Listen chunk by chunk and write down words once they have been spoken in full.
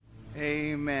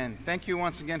Amen. Thank you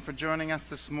once again for joining us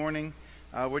this morning.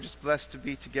 We're just blessed to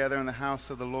be together in the house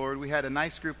of the Lord. We had a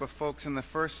nice group of folks in the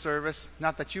first service.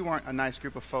 Not that you weren't a nice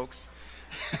group of folks,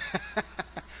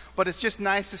 but it's just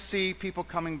nice to see people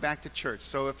coming back to church.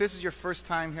 So if this is your first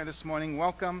time here this morning,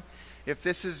 welcome. If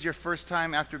this is your first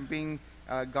time after being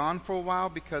gone for a while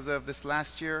because of this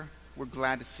last year, we're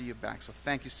glad to see you back. So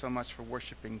thank you so much for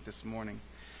worshiping this morning.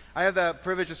 I have the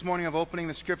privilege this morning of opening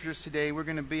the scriptures today. We're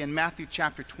going to be in Matthew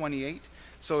chapter 28.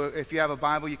 So if you have a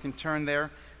Bible, you can turn there,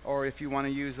 or if you want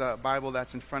to use a Bible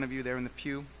that's in front of you there in the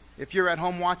pew. If you're at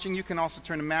home watching, you can also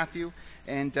turn to Matthew,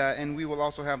 and we will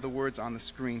also have the words on the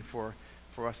screen for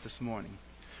us this morning.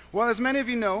 Well, as many of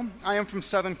you know, I am from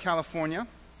Southern California,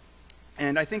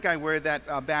 and I think I wear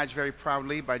that badge very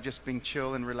proudly by just being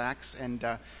chill and relaxed and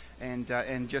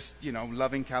just,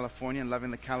 loving California and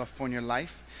loving the California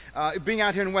life. Being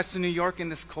out here in Western New York in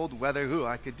this cold weather,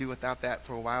 I could do without that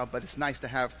for a while, but it's nice to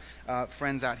have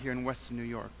friends out here in Western New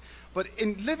York. But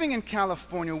in living in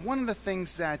California, one of the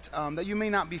things that you may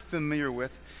not be familiar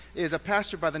with is a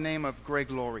pastor by the name of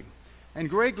Greg Laurie. And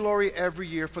Greg Laurie every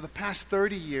year for the past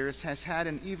 30 years has had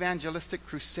an evangelistic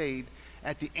crusade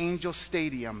at the Angel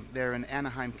Stadium there in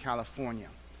Anaheim, California.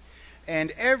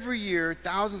 And every year,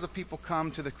 thousands of people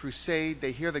come to the crusade.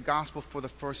 They hear the gospel for the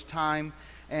first time.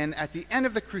 And at the end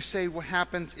of the crusade, what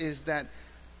happens is that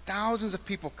thousands of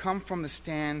people come from the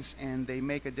stands and they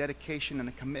make a dedication and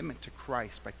a commitment to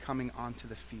Christ by coming onto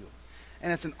the field.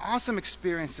 And it's an awesome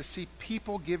experience to see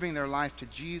people giving their life to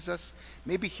Jesus,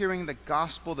 maybe hearing the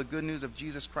gospel, the good news of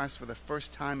Jesus Christ for the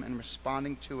first time and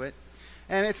responding to it.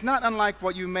 And it's not unlike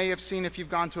what you may have seen if you've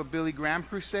gone to a Billy Graham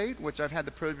crusade, which I've had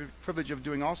the privilege of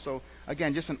doing also.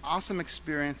 Again, just an awesome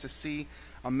experience to see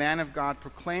a man of God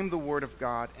proclaim the word of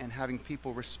God and having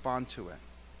people respond to it.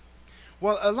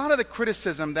 Well, a lot of the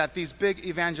criticism that these big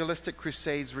evangelistic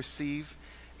crusades receive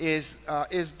is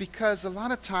because a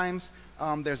lot of times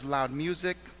there's loud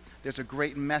music, there's a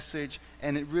great message,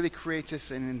 and it really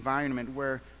creates an environment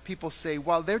where people say,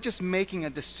 well, they're just making a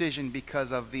decision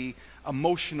because of the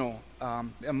emotional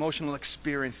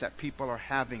experience that people are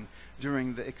having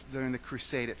during the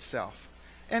crusade itself.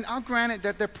 And I'll grant it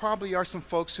that there probably are some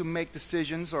folks who make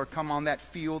decisions or come on that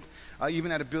field,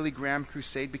 even at a Billy Graham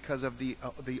crusade, because of the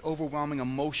overwhelming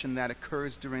emotion that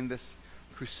occurs during this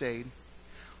crusade.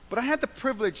 But I had the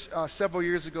privilege several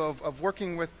years ago of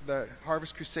working with the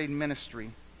Harvest Crusade ministry.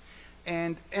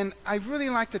 And I really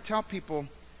like to tell people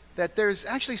that there's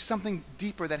actually something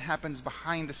deeper that happens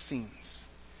behind the scenes.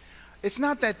 It's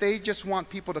not that they just want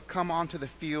people to come onto the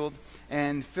field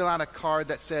and fill out a card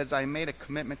that says, I made a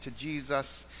commitment to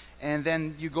Jesus, and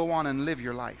then you go on and live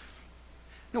your life.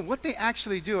 No, what they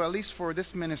actually do, at least for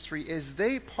this ministry, is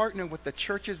they partner with the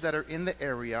churches that are in the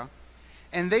area,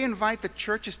 and they invite the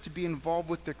churches to be involved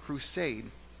with the crusade,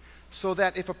 so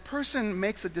that if a person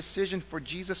makes a decision for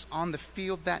Jesus on the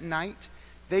field that night,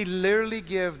 they literally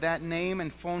give that name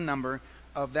and phone number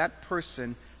of that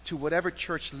person to whatever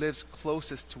church lives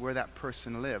closest to where that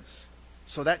person lives,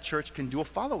 so that church can do a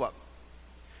follow-up.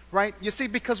 Right? You see,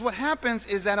 because what happens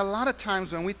is that a lot of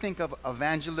times when we think of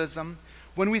evangelism,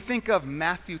 when we think of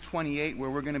Matthew 28, where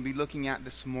we're going to be looking at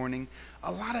this morning,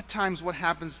 a lot of times what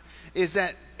happens is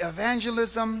that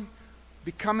evangelism,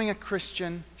 becoming a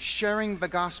Christian, sharing the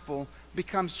gospel,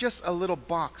 becomes just a little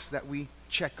box that we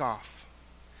check off.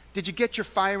 Did you get your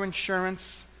fire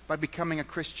insurance by becoming a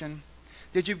Christian?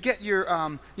 Did you get your,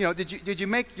 did you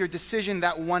make your decision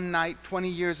that one night 20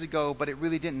 years ago, but it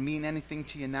really didn't mean anything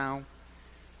to you now?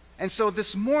 And so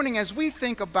this morning, as we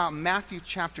think about Matthew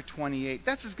chapter 28,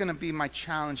 that's going to be my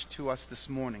challenge to us this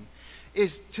morning,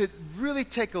 is to really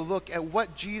take a look at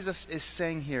what Jesus is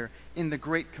saying here in the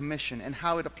Great Commission and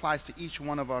how it applies to each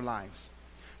one of our lives.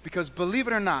 Because believe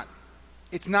it or not,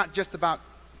 it's not just about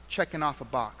checking off a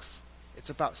box. It's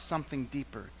about something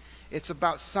deeper. It's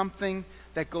about something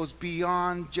that goes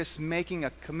beyond just making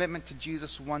a commitment to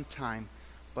Jesus one time,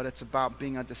 but it's about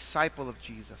being a disciple of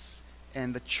Jesus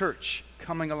and the church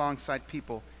coming alongside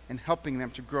people and helping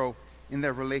them to grow in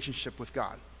their relationship with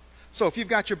God. So if you've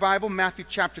got your Bible, Matthew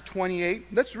chapter 28,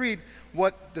 let's read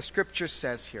what the scripture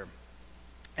says here.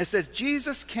 It says,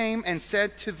 Jesus came and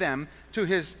said to them, to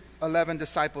his 11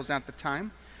 disciples at the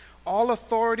time, all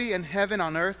authority in heaven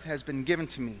and on earth has been given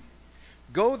to me.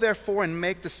 Go therefore and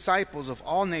make disciples of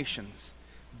all nations,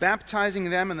 baptizing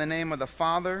them in the name of the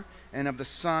Father and of the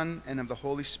Son and of the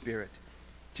Holy Spirit,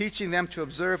 teaching them to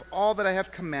observe all that I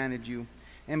have commanded you.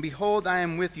 And behold, I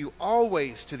am with you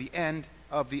always to the end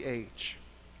of the age.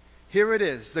 Here it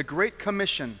is, the Great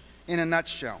Commission in a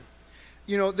nutshell.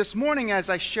 You know, this morning as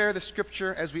I share the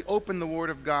scripture, as we open the Word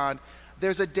of God,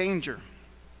 there's a danger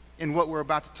in what we're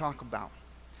about to talk about.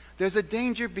 There's a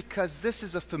danger because this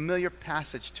is a familiar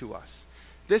passage to us.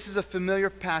 This is a familiar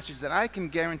passage that I can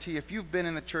guarantee if you've been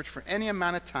in the church for any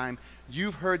amount of time,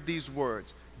 you've heard these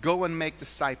words, go and make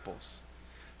disciples.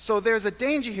 So there's a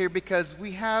danger here because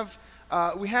we have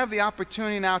the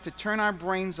opportunity now to turn our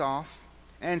brains off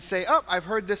and say, oh, I've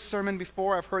heard this sermon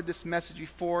before, I've heard this message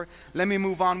before, let me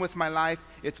move on with my life.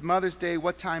 It's Mother's Day,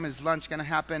 what time is lunch going to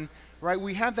happen? Right?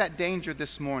 We have that danger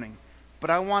this morning.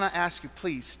 But I want to ask you,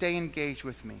 please, stay engaged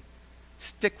with me.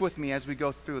 Stick with me as we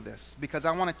go through this, because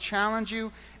I want to challenge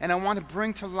you and I want to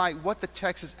bring to light what the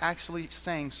text is actually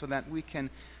saying so that we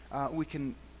can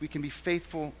be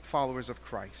faithful followers of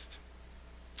Christ.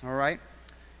 All right?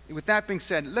 With that being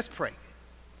said, let's pray.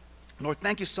 Lord,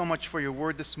 thank you so much for your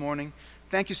word this morning.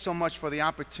 Thank you so much for the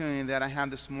opportunity that I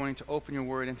have this morning to open your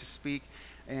word and to speak.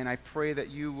 And I pray that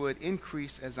you would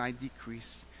increase as I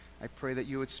decrease. I pray that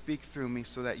you would speak through me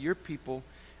so that your people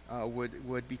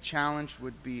would be challenged,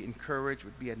 would be encouraged,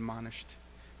 would be admonished.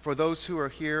 For those who are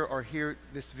here or hear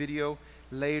this video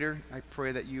later, I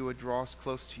pray that you would draw us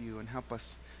close to you and help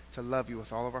us to love you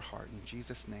with all of our heart. In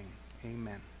Jesus' name,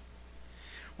 amen.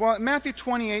 Well, Matthew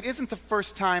 28 isn't the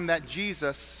first time that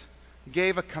Jesus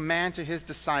gave a command to his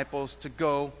disciples to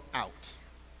go out.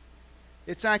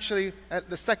 It's actually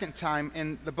the second time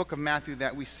in the book of Matthew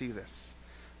that we see this.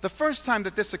 The first time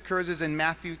that this occurs is in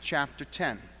Matthew chapter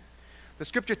 10. The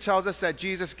scripture tells us that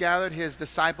Jesus gathered his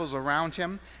disciples around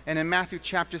him, and in Matthew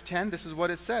chapter 10, this is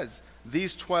what it says.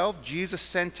 These 12 Jesus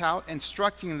sent out,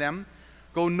 instructing them,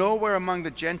 go nowhere among the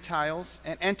Gentiles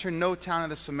and enter no town of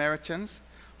the Samaritans,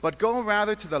 but go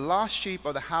rather to the lost sheep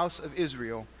of the house of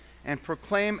Israel, and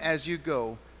proclaim as you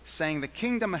go, saying, the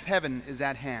kingdom of heaven is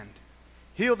at hand.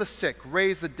 Heal the sick,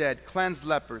 raise the dead, cleanse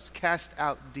lepers, cast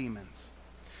out demons.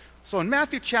 So in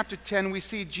Matthew chapter 10, we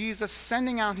see Jesus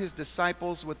sending out his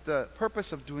disciples with the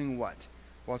purpose of doing what?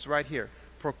 Well, it's right here.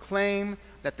 Proclaim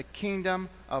that the kingdom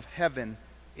of heaven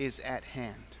is at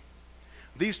hand.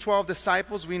 These 12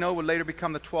 disciples, we know, would later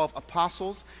become the 12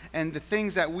 apostles. And the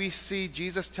things that we see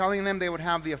Jesus telling them they would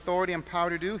have the authority and power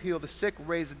to do, heal the sick,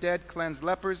 raise the dead, cleanse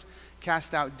lepers,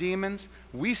 cast out demons.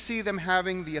 We see them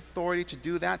having the authority to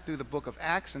do that through the book of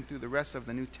Acts and through the rest of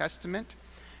the New Testament.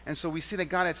 And so we see that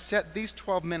God had set these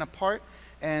 12 men apart,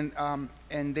 and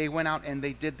they went out and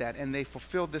they did that. And they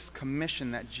fulfilled this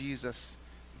commission that Jesus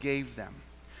gave them.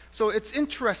 So it's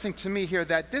interesting to me here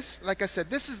that this, like I said,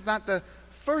 this is not the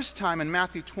first time in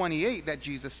Matthew 28 that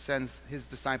Jesus sends his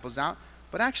disciples out,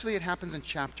 but actually it happens in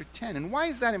chapter 10. And why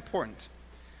is that important?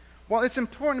 Well, it's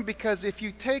important because if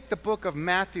you take the book of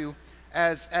Matthew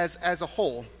as a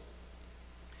whole,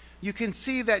 you can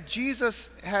see that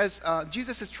Jesus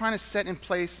is trying to set in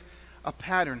place a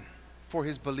pattern for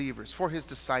his believers, for his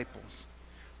disciples.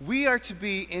 We are to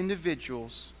be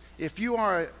individuals. If you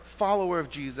are a follower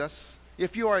of Jesus,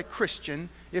 if you are a Christian,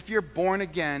 if you're born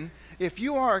again, if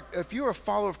you're a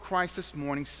follower of Christ this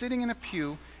morning, sitting in a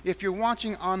pew, if you're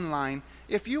watching online,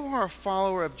 if you are a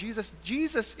follower of Jesus,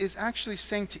 Jesus is actually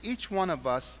saying to each one of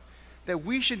us that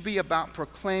we should be about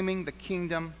proclaiming the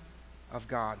kingdom of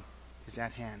God is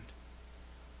at hand.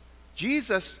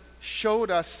 Jesus showed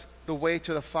us the way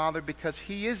to the Father because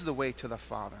he is the way to the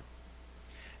Father.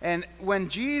 And when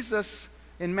Jesus,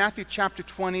 in Matthew chapter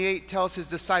 28, tells his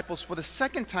disciples for the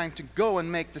second time to go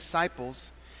and make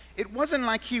disciples, it wasn't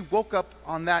like he woke up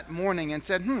on that morning and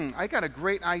said, I got a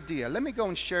great idea. Let me go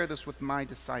and share this with my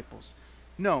disciples.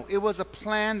 No, it was a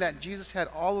plan that Jesus had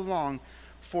all along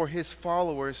for his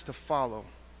followers to follow.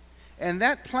 And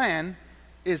that plan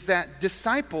is that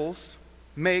disciples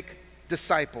make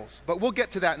disciples. But we'll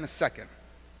get to that in a second.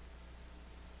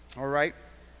 All right?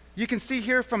 You can see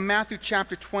here from Matthew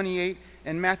chapter 28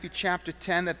 and Matthew chapter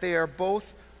 10 that they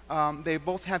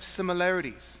both have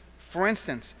similarities. For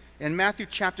instance, in Matthew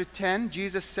chapter 10,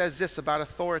 Jesus says this about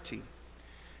authority.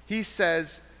 He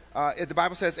says, the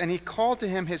Bible says, and he called to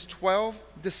him his 12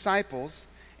 disciples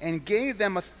and gave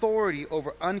them authority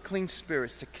over unclean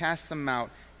spirits to cast them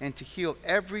out and to heal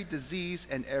every disease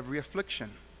and every affliction.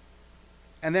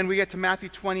 And then we get to Matthew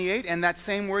 28, and that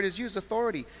same word is used,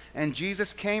 authority. And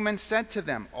Jesus came and said to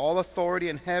them, all authority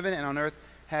in heaven and on earth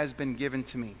has been given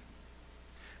to me.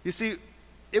 You see,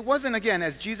 it wasn't, again,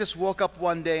 as Jesus woke up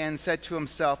one day and said to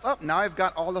himself, now I've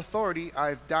got all authority.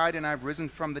 I've died and I've risen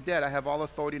from the dead. I have all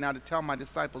authority now to tell my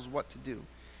disciples what to do.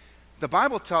 The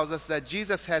Bible tells us that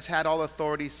Jesus has had all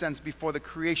authority since before the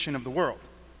creation of the world.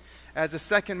 As a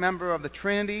second member of the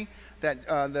Trinity, that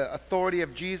the authority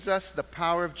of Jesus, the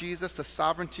power of Jesus, the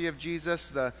sovereignty of Jesus,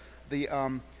 the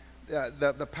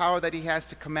power that he has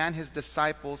to command his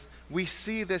disciples, we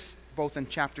see this both in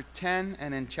chapter 10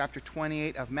 and in chapter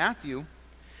 28 of Matthew.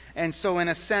 And so in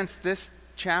a sense, this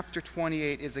chapter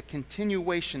 28 is a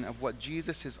continuation of what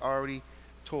Jesus has already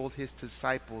told his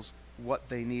disciples what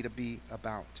they need to be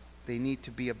about. They need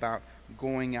to be about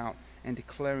going out and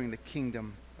declaring the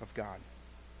kingdom of God.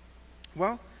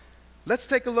 Well, let's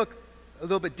take a look a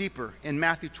little bit deeper in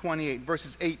Matthew 28,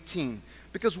 verses 18.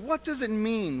 Because what does it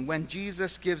mean when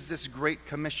Jesus gives this great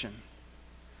commission?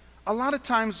 A lot of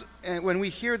times when we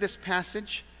hear this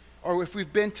passage, or if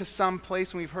we've been to some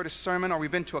place and we've heard a sermon, or we've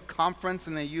been to a conference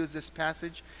and they use this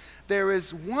passage, there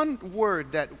is one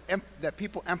word that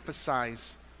people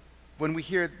emphasize when we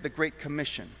hear the Great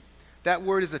Commission. That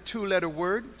word is a two-letter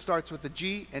word. It starts with a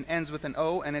G and ends with an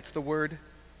O, and it's the word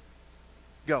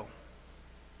go.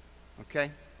 Okay?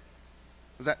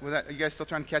 Are you guys still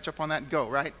trying to catch up on that? Go,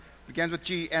 right? Begins with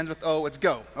G, ends with O, it's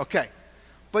go. Okay.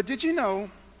 But did you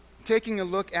know, taking a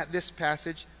look at this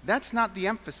passage, that's not the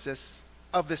emphasis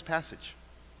of this passage.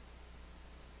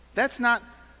 That's not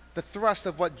the thrust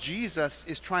of what Jesus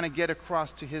is trying to get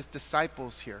across to his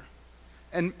disciples here.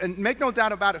 And make no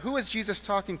doubt about it, who is Jesus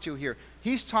talking to here?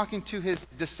 He's talking to his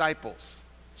disciples.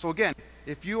 So again,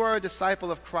 if you are a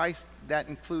disciple of Christ, that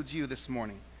includes you this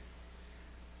morning.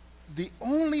 The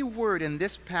only word in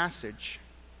this passage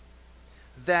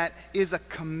that is a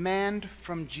command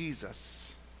from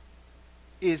Jesus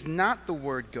is not the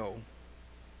word go.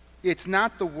 It's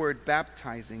not the word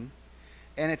baptizing,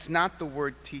 and it's not the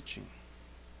word teaching.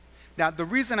 Now, the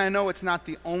reason I know it's not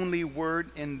the only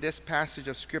word in this passage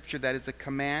of Scripture that is a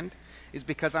command is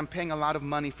because I'm paying a lot of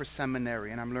money for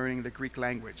seminary and I'm learning the Greek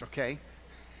language, okay?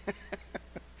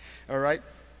 All right?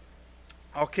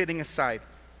 All kidding aside,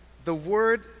 the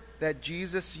word that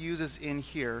Jesus uses in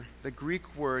here, the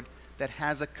Greek word that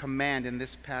has a command in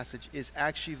this passage, is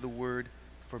actually the word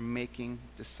for making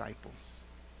disciples.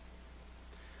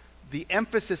 The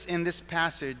emphasis in this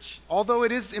passage, although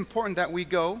it is important that we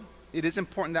go, it is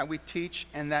important that we teach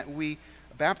and that we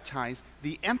baptize,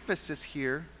 the emphasis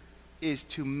here is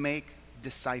to make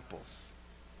disciples.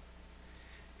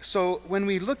 So when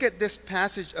we look at this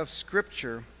passage of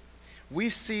Scripture, we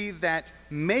see that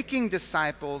making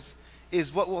disciples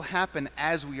is what will happen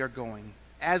as we are going,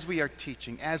 as we are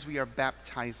teaching, as we are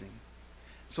baptizing.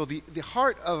 So the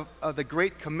heart of the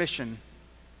Great Commission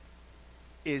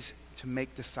is to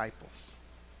make disciples.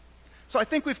 So I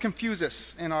think we've confused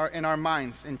this in our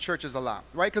minds in churches a lot,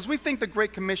 right? Because we think the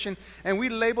Great Commission, and we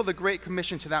label the Great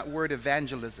Commission to that word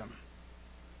evangelism.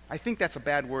 I think that's a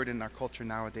bad word in our culture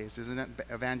nowadays, isn't it?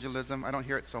 Evangelism. I don't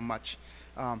hear it so much.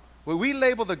 Well, we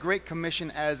label the Great Commission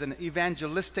as an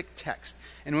evangelistic text.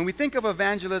 And when we think of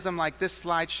evangelism like this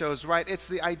slide shows, right, it's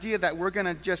the idea that we're going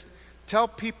to just tell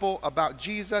people about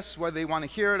Jesus, whether they want to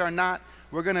hear it or not.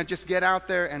 We're going to just get out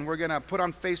there and we're going to put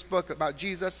on Facebook about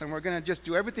Jesus, and we're going to just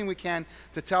do everything we can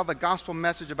to tell the gospel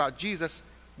message about Jesus,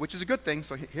 which is a good thing,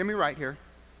 so hear me right here,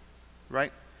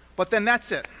 right? But then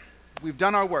that's it. We've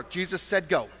done our work. Jesus said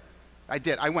go. I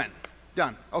did. I went.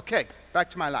 Done. Okay, back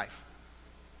to my life.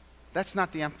 That's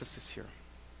not the emphasis here.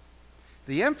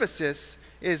 The emphasis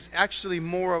is actually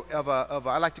more of a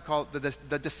I like to call it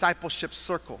the discipleship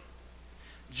circle.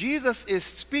 Jesus is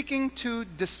speaking to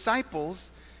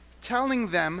disciples, telling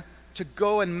them to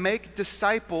go and make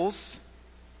disciples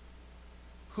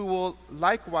who will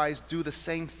likewise do the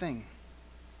same thing.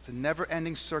 It's a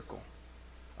never-ending circle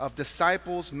of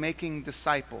disciples making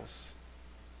disciples.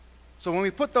 So when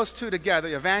we put those two together,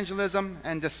 evangelism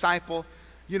and disciple,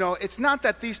 it's not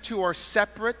that these two are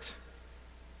separate,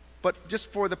 but just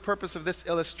for the purpose of this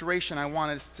illustration, I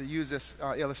wanted us to use this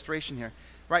illustration here,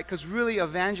 right? Because really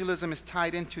evangelism is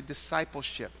tied into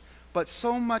discipleship. But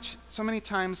so many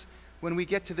times when we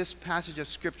get to this passage of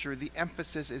Scripture, the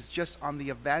emphasis is just on the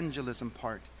evangelism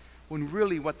part, when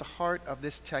really what the heart of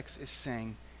this text is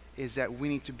saying is that we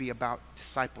need to be about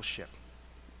discipleship,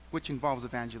 which involves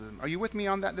evangelism. Are you with me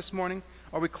on that this morning?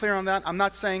 Are we clear on that? I'm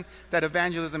not saying that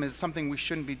evangelism is something we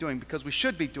shouldn't be doing, because we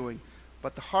should be doing,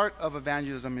 but the heart of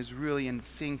evangelism is really in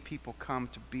seeing people come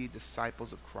to be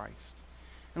disciples of Christ.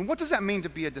 And what does that mean to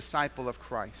be a disciple of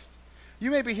Christ? You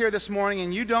may be here this morning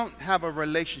and you don't have a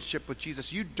relationship with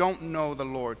Jesus. You don't know the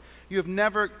Lord. You have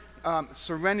never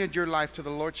surrendered your life to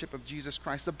the Lordship of Jesus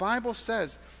Christ. The Bible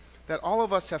says that all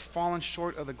of us have fallen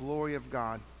short of the glory of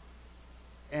God,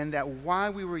 and that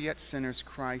while we were yet sinners,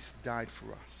 Christ died for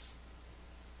us.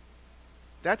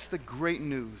 That's the great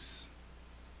news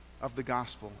of the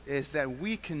gospel, is that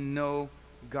we can know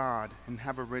God and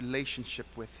have a relationship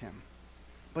with Him.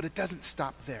 But it doesn't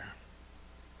stop there.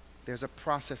 There's a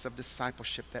process of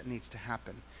discipleship that needs to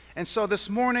happen. And so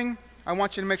this morning, I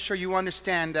want you to make sure you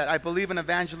understand that I believe in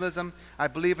evangelism, I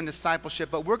believe in discipleship,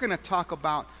 but we're going to talk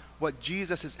about what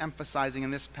Jesus is emphasizing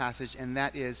in this passage, and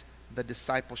that is the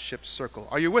discipleship circle.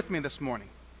 Are you with me this morning?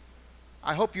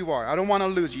 I hope you are. I don't want to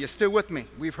lose you. You're still with me.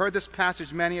 We've heard this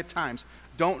passage many a times.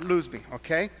 Don't lose me,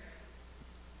 okay?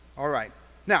 All right.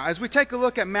 Now, as we take a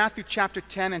look at Matthew chapter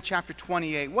 10 and chapter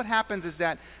 28, what happens is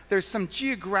that there's some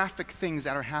geographic things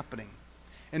that are happening.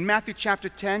 In Matthew chapter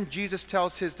 10, Jesus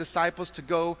tells his disciples to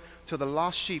go to the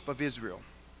lost sheep of Israel.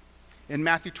 In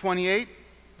Matthew 28,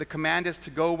 the command is to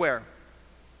go where?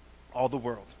 All the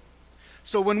world.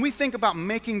 So when we think about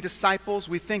making disciples,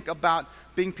 we think about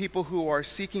being people who are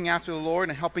seeking after the Lord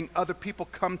and helping other people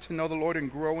come to know the Lord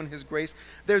and grow in His grace.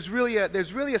 There's really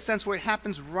a sense where it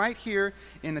happens right here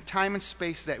in the time and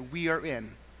space that we are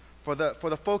in. For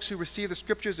the folks who received the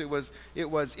scriptures, it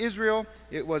was Israel,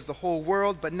 it was the whole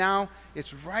world, but now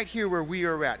it's right here where we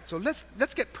are at. So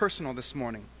let's get personal this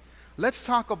morning. Let's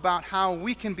talk about how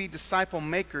we can be disciple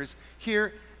makers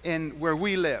here in where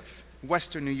we live,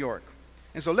 Western New York.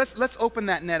 And so let's open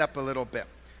that net up a little bit.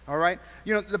 All right?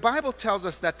 You know, the Bible tells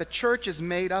us that the church is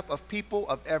made up of people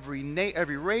of every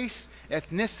race,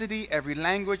 ethnicity, every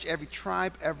language, every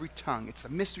tribe, every tongue. It's the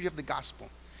mystery of the gospel.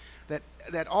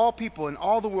 That all people in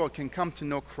all the world can come to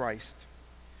know Christ.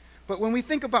 But when we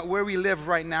think about where we live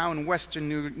right now in Western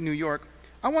New York,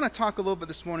 I want to talk a little bit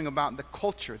this morning about the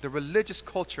culture, the religious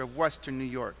culture of Western New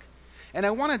York. And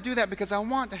I want to do that because I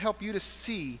want to help you to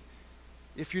see,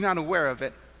 if you're not aware of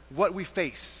it, what we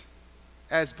face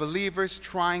as believers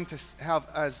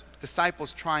as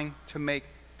disciples trying to make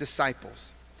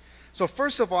disciples. So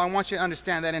first of all, I want you to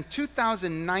understand that in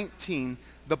 2019,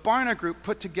 the Barna Group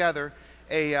put together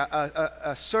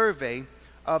a survey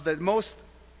of the most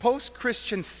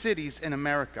post-Christian cities in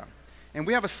America. And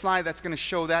we have a slide that's going to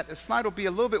show that. The slide will be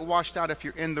a little bit washed out if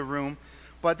you're in the room.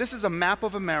 But this is a map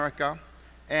of America,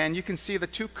 and you can see the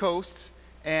two coasts.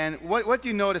 And what do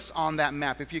you notice on that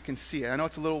map, if you can see it? I know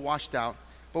it's a little washed out,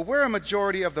 but where are a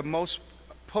majority of the most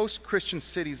post-Christian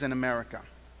cities in America?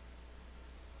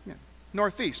 Yeah.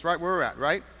 Northeast, right, where we're at,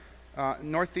 right?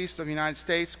 Northeast of the United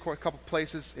States, a couple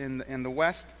places in the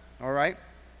West, all right?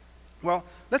 Well,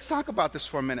 let's talk about this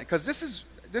for a minute, because this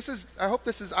is I hope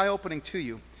this is eye-opening to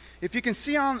you. If you can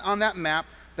see on that map,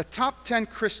 the top 10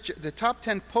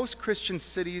 post-Christian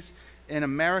cities in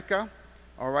America,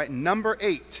 all right, number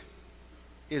 8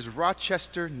 is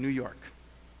Rochester, New York.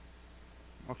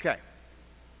 Okay.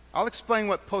 I'll explain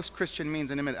what post-Christian means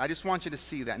in a minute. I just want you to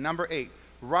see that. Number 8,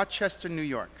 Rochester, New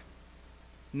York.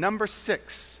 Number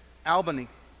 6, Albany.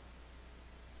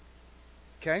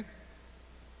 Okay?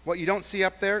 What you don't see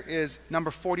up there is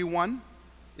number 41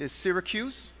 is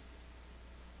Syracuse.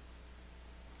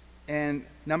 And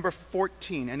number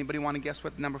 14, anybody want to guess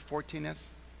what number 14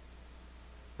 is?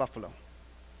 Buffalo.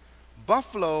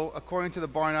 Buffalo, according to the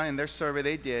Barna in their survey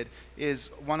they did, is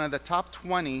one of the top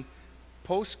 20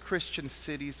 post-Christian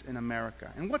cities in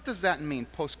America. And what does that mean,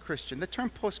 post-Christian? The term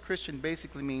post-Christian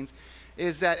basically means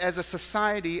is that as a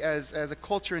society, as a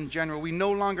culture in general, we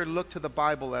no longer look to the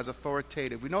Bible as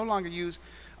authoritative. We no longer use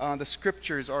the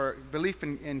scriptures or belief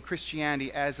in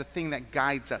Christianity as the thing that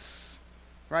guides us.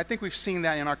 Right? I think we've seen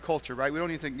that in our culture, right? We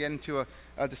don't need to get into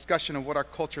a discussion of what our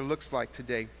culture looks like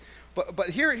today. But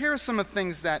here are some of the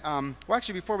things that, well,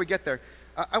 actually, before we get there,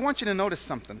 I want you to notice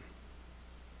something.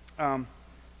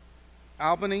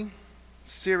 Albany,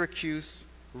 Syracuse,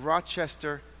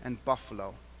 Rochester, and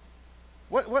Buffalo.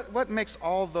 What makes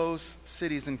all those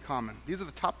cities in common? These are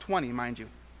the top 20, mind you.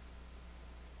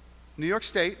 New York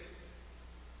State.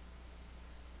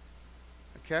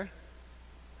 Okay?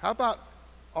 How about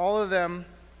all of them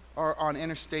are on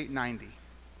Interstate 90,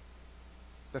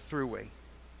 the thruway?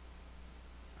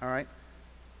 All right?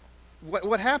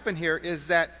 What happened here is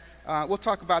that, we'll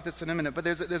talk about this in a minute, but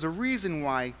there's a reason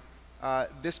why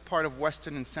this part of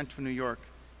Western and Central New York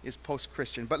is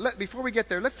post-Christian. But before we get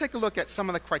there, let's take a look at some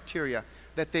of the criteria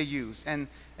that they use. And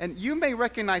you may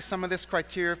recognize some of this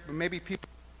criteria, but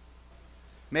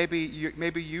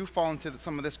maybe you fall into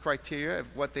some of this criteria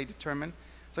of what they determine.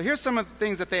 So here's some of the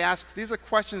things that they ask. These are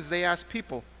questions they ask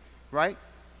people, right?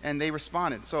 And they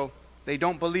responded. So they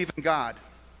don't believe in God.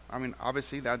 I mean,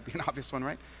 obviously, that would be an obvious one,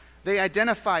 right? They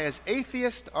identify as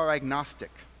atheist or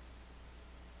agnostic.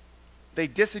 They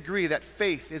disagree that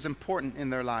faith is important in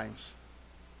their lives.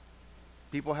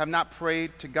 People have not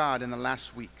prayed to God in the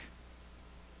last week.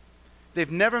 They've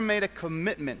never made a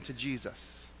commitment to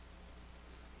Jesus.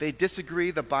 They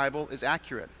disagree the Bible is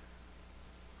accurate.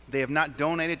 They have not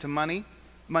donated money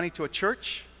to a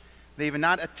church. They have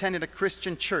not attended a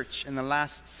Christian church in the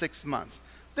last 6 months.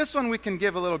 This one we can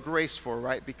give a little grace for,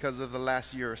 right, because of the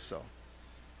last year or so.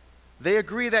 They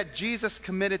agree that Jesus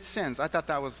committed sins. I thought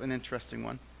that was an interesting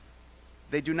one.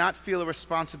 They do not feel a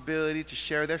responsibility to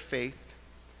share their faith.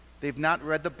 They've not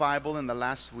read the Bible in the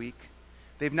last week.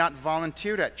 They've not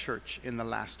volunteered at church in the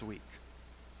last week.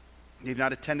 They've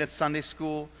not attended Sunday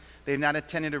school. They've not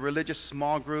attended a religious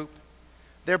small group.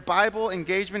 Their Bible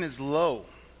engagement is low,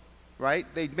 right?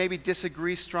 They maybe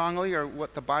disagree strongly or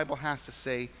what the Bible has to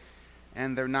say,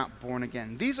 and they're not born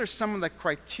again. These are some of the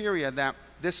criteria that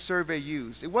this survey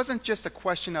used. It wasn't just a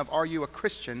question of, are you a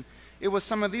Christian? It was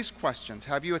some of these questions.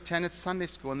 Have you attended Sunday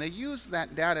school? And they used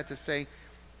that data to say,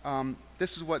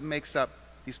 this is what makes up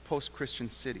these post-Christian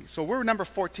cities. So we're number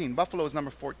 14. Buffalo is number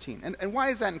 14. And why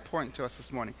is that important to us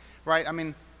this morning? Right? I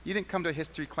mean, you didn't come to a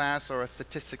history class or a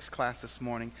statistics class this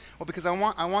morning. Well, because I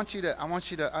want you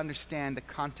to understand the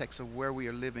context of where we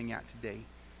are living at today.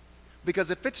 Because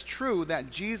if it's true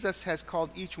that Jesus has called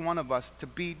each one of us to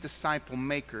be disciple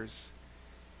makers,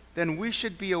 then we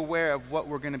should be aware of what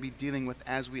we're going to be dealing with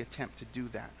as we attempt to do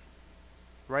that.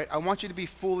 Right? I want you to be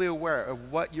fully aware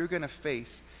of what you're going to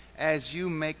face as you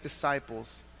make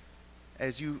disciples,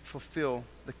 as you fulfill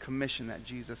the commission that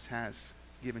Jesus has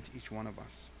given to each one of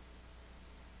us.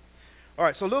 All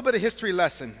right, so a little bit of history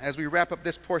lesson as we wrap up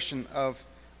this portion of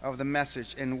the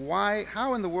message. And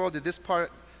how in the world did this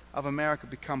part of America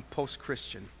become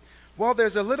post-Christian? Well,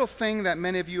 there's a little thing that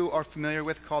many of you are familiar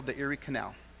with called the Erie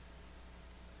Canal.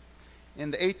 In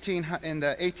the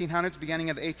 1800s, beginning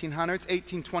of the 1800s,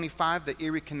 1825, the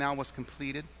Erie Canal was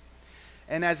completed.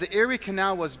 And as the Erie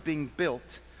Canal was being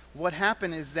built, what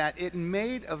happened is that it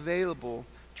made available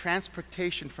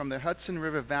transportation from the Hudson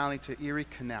River Valley to Erie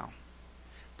Canal.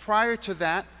 Prior to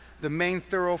that, the main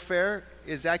thoroughfare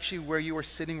is actually where you are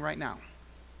sitting right now,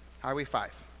 Highway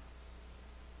 5.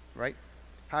 Right?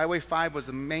 Highway 5 was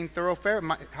the main thoroughfare.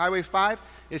 Highway 5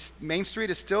 Main Street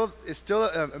is still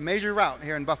a major route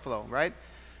here in Buffalo, right?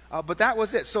 But that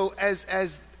was it. So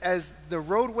as the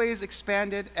roadways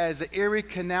expanded, as the Erie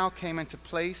Canal came into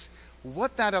place,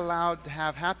 what that allowed to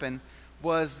have happen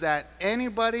was that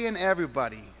anybody and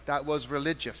everybody that was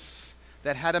religious,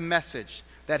 that had a message,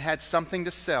 that had something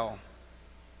to sell,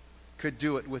 could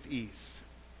do it with ease.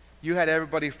 You had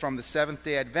everybody from the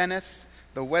Seventh-day Adventists,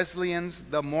 the Wesleyans,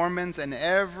 the Mormons, and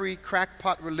every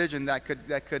crackpot religion that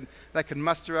could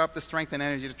muster up the strength and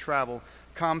energy to travel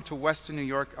come to Western New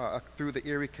York through the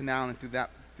Erie Canal and through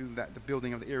the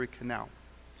building of the Erie Canal.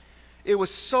 It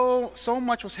was so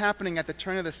much was happening at the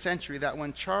turn of the century that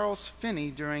when Charles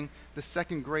Finney, during the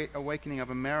Second Great Awakening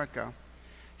of America,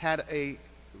 had a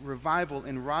revival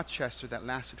in Rochester that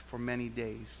lasted for many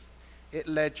days, it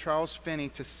led Charles Finney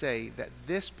to say that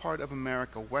this part of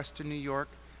America, Western New York,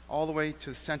 all the way to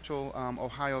the central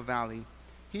Ohio Valley,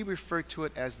 he referred to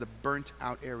it as the burnt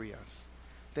out areas.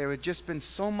 There had just been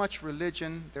so much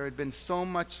religion, there had been so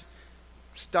much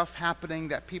stuff happening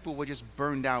that people were just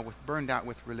burned out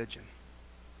with religion.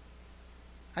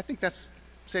 I think that's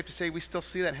safe to say we still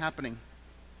see that happening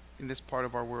in this part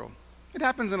of our world. It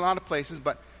happens in a lot of places,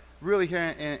 but really here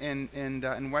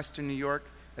in Western New York,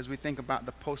 as we think about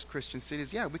the post-Christian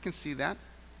cities, yeah, we can see that.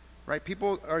 Right?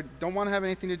 People don't want to have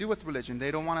anything to do with religion. They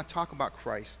don't want to talk about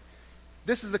Christ.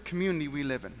 This is the community we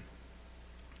live in.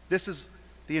 This is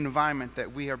the environment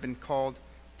that we have been called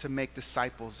to make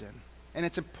disciples in. And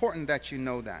it's important that you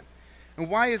know that. And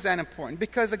why is that important?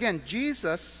 Because, again,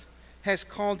 Jesus has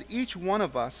called each one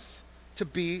of us to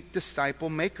be disciple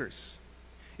makers.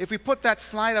 If we put that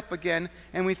slide up again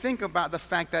and we think about the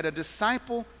fact that a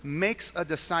disciple makes a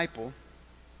disciple,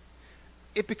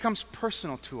 it becomes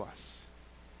personal to us.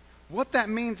 What that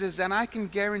means is that I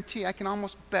can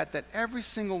almost bet that every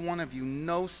single one of you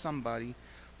knows somebody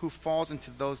who falls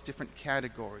into those different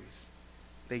categories.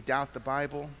 They doubt the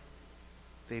Bible.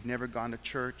 They've never gone to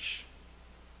church.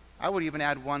 I would even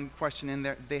add one question in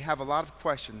there. They have a lot of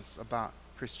questions about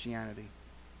Christianity.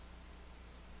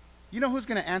 You know who's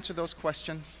going to answer those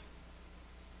questions?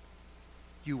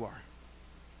 You are.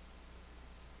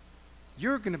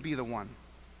 You're going to be the one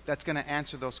that's going to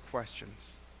answer those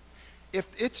questions. If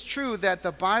it's true that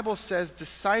the Bible says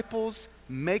disciples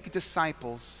make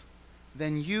disciples,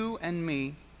 then you and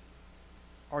me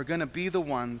are going to be the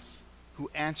ones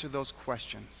who answer those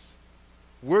questions.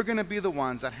 We're going to be the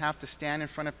ones that have to stand in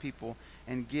front of people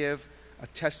and give a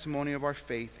testimony of our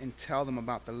faith and tell them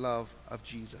about the love of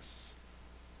Jesus.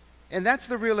 And that's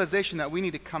the realization that we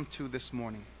need to come to this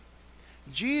morning.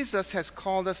 Jesus has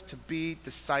called us to be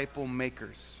disciple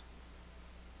makers.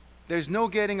 There's no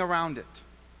getting around it.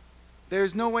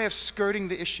 There's no way of skirting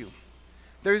the issue.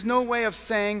 There's no way of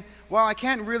saying, well, I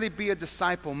can't really be a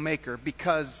disciple maker,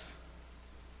 because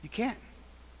you can't.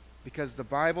 Because the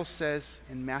Bible says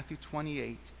in Matthew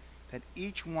 28 that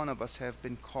each one of us have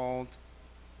been called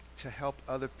to help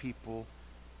other people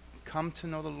come to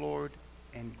know the Lord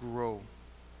and grow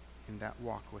in that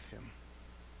walk with Him.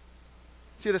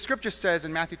 See, the scripture says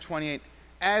in Matthew 28,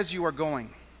 as you are going,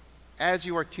 as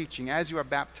you are teaching, as you are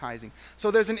baptizing.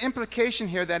 So there's an implication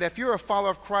here that if you're a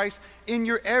follower of Christ, in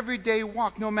your everyday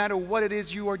walk, no matter what it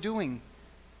is you are doing,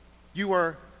 you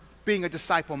are being a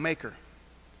disciple maker.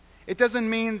 It doesn't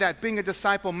mean that being a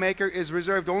disciple maker is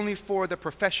reserved only for the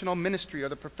professional ministry or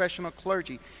the professional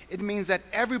clergy. It means that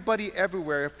everybody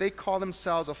everywhere, if they call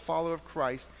themselves a follower of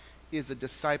Christ, is a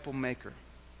disciple maker.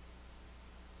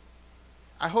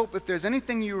 I hope if there's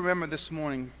anything you remember this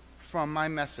morning from my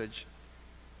message,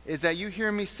 is that you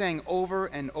hear me saying over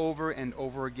and over and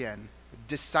over again,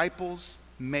 disciples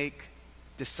make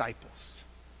disciples.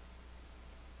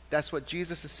 That's what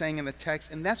Jesus is saying in the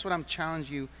text, and that's what I'm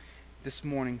challenging you this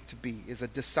morning to be, is a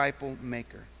disciple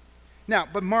maker. Now,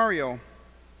 but Mario,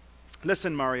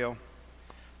 listen, Mario,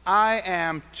 I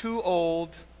am too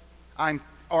old, I'm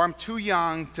too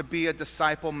young to be a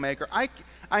disciple maker.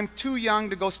 I'm too young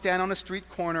to go stand on a street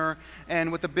corner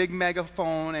and with a big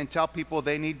megaphone and tell people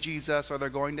they need Jesus or they're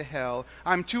going to hell.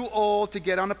 I'm too old to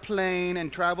get on a plane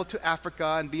and travel to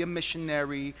Africa and be a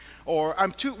missionary, or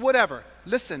I'm too whatever.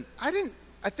 Listen, I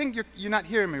think you're not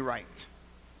hearing me right.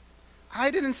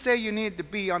 I didn't say you needed to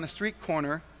be on a street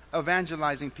corner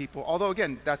evangelizing people, although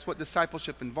again, that's what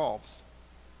discipleship involves.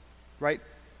 Right?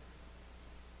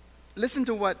 Listen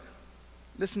to what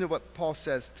Paul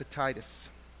says to Titus.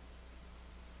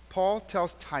 Paul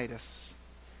tells Titus,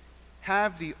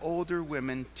 have the older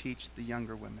women teach the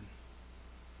younger women.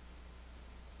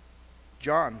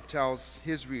 John tells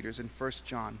his readers in 1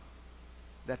 John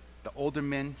that the older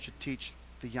men should teach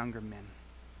the younger men.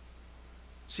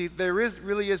 See, there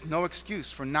really is no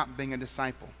excuse for not being a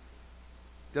disciple.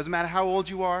 Doesn't matter how old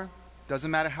you are,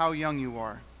 doesn't matter how young you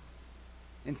are.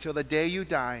 Until the day you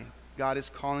die, God is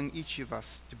calling each of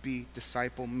us to be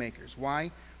disciple makers.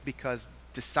 Why? Because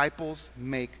disciples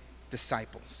make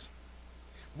disciples.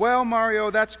 Well,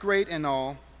 Mario, that's great and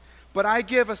all, but I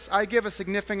give a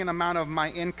significant amount of my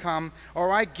income,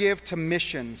 or I give to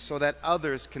missions so that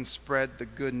others can spread the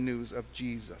good news of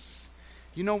Jesus.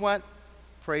 You know what?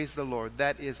 Praise the Lord.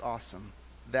 That is awesome.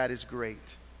 That is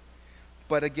great.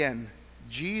 But again,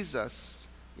 Jesus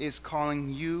is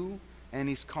calling you and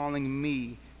he's calling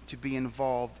me to be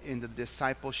involved in the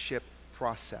discipleship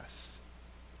process.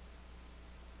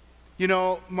 You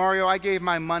know, Mario, I gave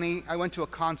my money. I went to a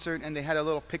concert and they had a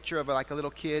little picture of like a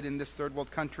little kid in this third world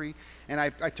country. And I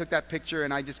took that picture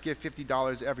and I just give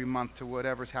 $50 every month to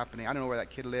whatever's happening. I don't know where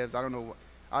that kid lives. I don't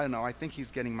know. I think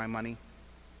he's getting my money.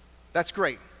 That's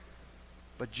great.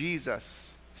 But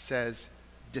Jesus says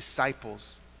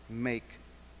disciples make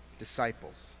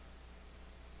disciples.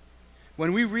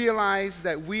 When we realize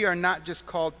that we are not just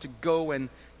called to go and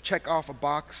check off a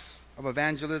box of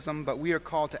evangelism, but we are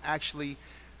called to actually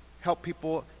help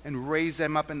people and raise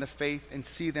them up in the faith and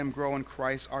see them grow in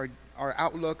Christ, our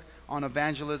outlook on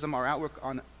evangelism, our outlook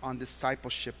on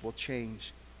discipleship will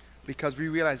change, because we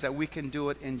realize that we can do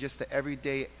it in just the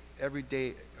everyday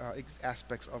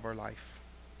aspects of our life.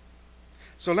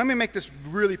 So let me make this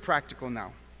really practical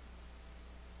now.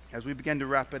 As we begin to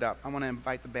wrap it up, I want to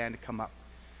invite the band to come up.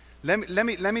 Let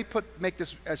me make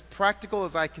this as practical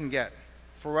as I can get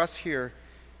for us here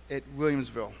at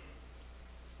Williamsville,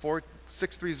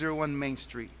 6301 Main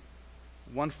Street,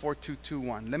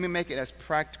 14221. Let me make it as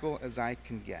practical as I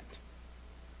can get.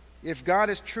 If God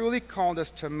has truly called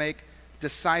us to make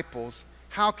disciples,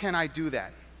 how can I do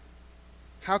that?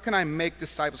 How can I make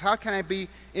disciples? How can I be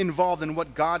involved in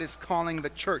what God is calling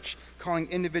the church, calling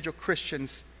individual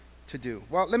Christians to do?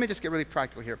 Well, let me just get really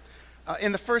practical here.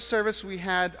 In the first service, we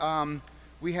had, I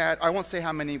won't say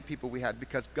how many people we had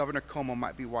because Governor Cuomo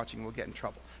might be watching. We'll get in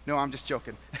trouble. No, I'm just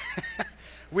joking.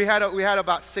 We had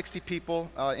about 60 people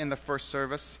in the first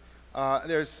service.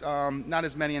 There's not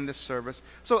as many in this service.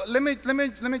 So let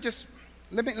me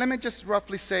just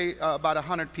roughly say about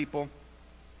 100 people.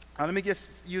 Let me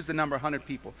just use the number 100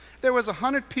 people. There was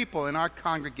 100 people in our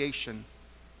congregation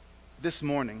this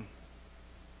morning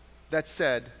that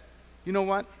said, you know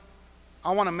what?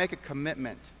 I want to make a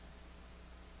commitment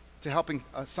to helping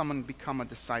someone become a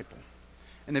disciple.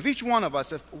 And if each one of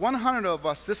us, if 100 of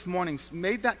us this morning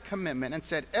made that commitment and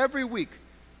said, every week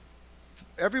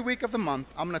of the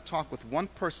month, I'm going to talk with one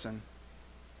person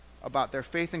about their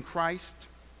faith in Christ,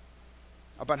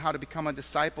 about how to become a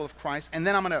disciple of Christ, and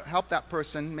then I'm going to help that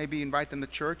person, maybe invite them to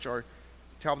church or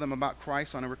tell them about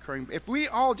Christ on a recurring basis. If we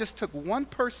all just took one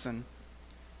person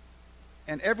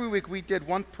and every week we did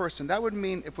one person, that would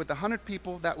mean if with 100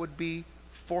 people, that would be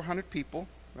 400 people.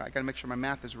 Right? I got to make sure my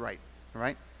math is right. All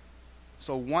right?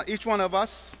 So each one of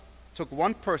us took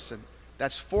one person.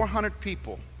 That's 400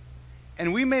 people.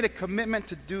 And we made a commitment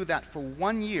to do that for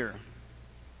 1 year.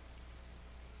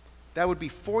 that would be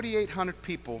 4,800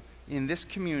 people in this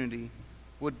community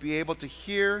would be able to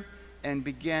hear and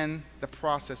begin the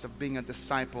process of being a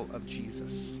disciple of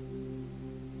Jesus.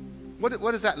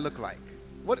 What does that look like?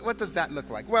 What does that look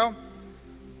like? Well,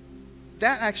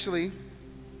 that actually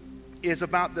is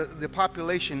about the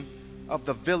population of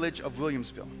the village of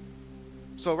Williamsville.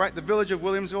 So, right, the village of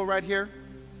Williamsville right here,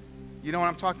 you know what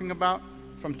I'm talking about?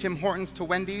 From Tim Hortons to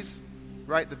Wendy's,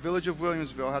 right? The village of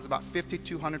Williamsville has about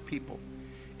 5,200 people.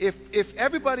 If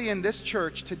everybody in this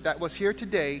church that was here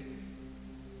today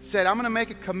said, I'm going to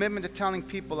make a commitment to telling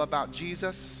people about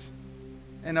Jesus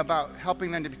and about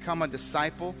helping them to become a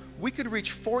disciple, we could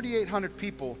reach 4,800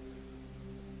 people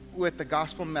with the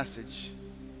gospel message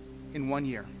in 1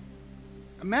 year.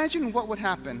 Imagine what would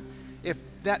happen if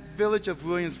that village of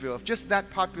Williamsville, if just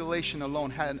that population alone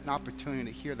had an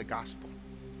opportunity to hear the gospel.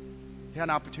 They had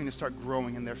an opportunity to start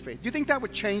growing in their faith. Do you think that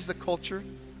would change the culture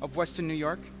of Western New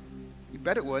York? You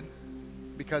bet it would,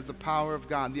 because the power of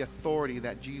God, the authority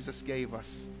that Jesus gave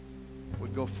us,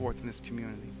 would go forth in this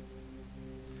community.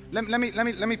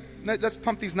 Let's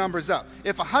pump these numbers up.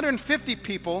 If 150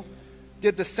 people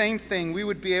did the same thing, we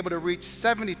would be able to reach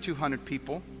 7,200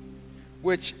 people,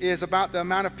 which is about the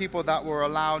amount of people that were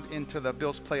allowed into the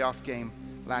Bills playoff game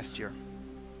last year.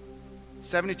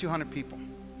 7,200 people.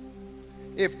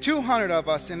 If 200 of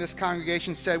us in this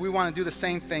congregation said we want to do the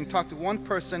same thing, talk to one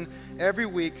person every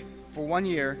week for 1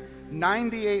 year,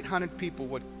 9,800 people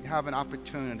would have an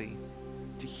opportunity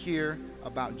to hear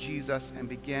about Jesus and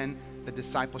begin the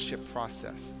discipleship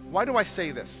process. Why do I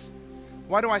say this?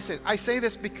 I say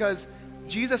this because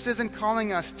Jesus isn't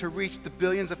calling us to reach the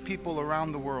billions of people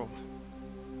around the world.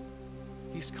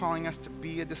 He's calling us to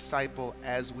be a disciple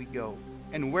as we go.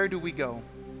 And where do we go?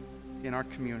 In our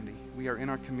community. We are in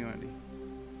our community.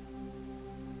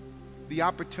 The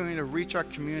opportunity to reach our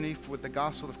community with the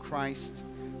gospel of Christ,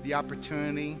 the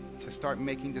opportunity to start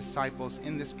making disciples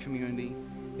in this community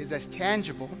is as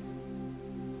tangible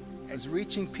as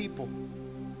reaching people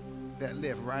that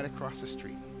live right across the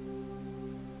street.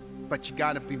 But you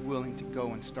got to be willing to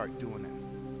go and start doing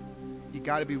it. You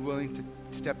got to be willing to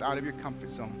step out of your comfort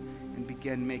zone and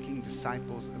begin making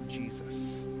disciples of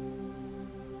Jesus.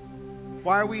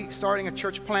 Why are we starting a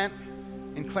church plant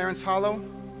in Clarence Hollow?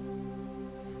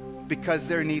 Because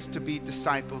there needs to be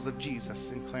disciples of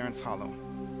Jesus in Clarence Hollow.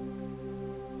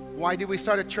 Why did we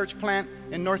start a church plant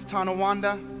in North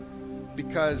Tonawanda?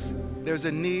 Because there's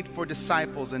a need for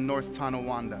disciples in North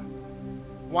Tonawanda.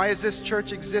 Why has this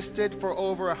church existed for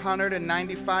over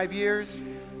 195 years?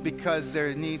 Because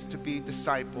there needs to be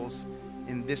disciples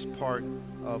in this part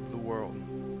of the world.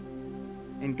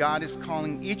 And God is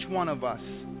calling each one of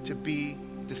us to be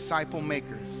disciple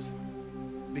makers.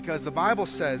 Because the Bible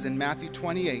says in Matthew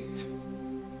 28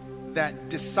 that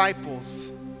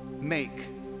disciples make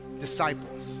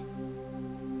disciples.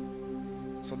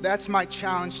 So that's my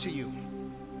challenge to you.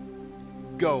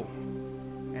 Go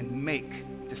and make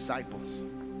disciples.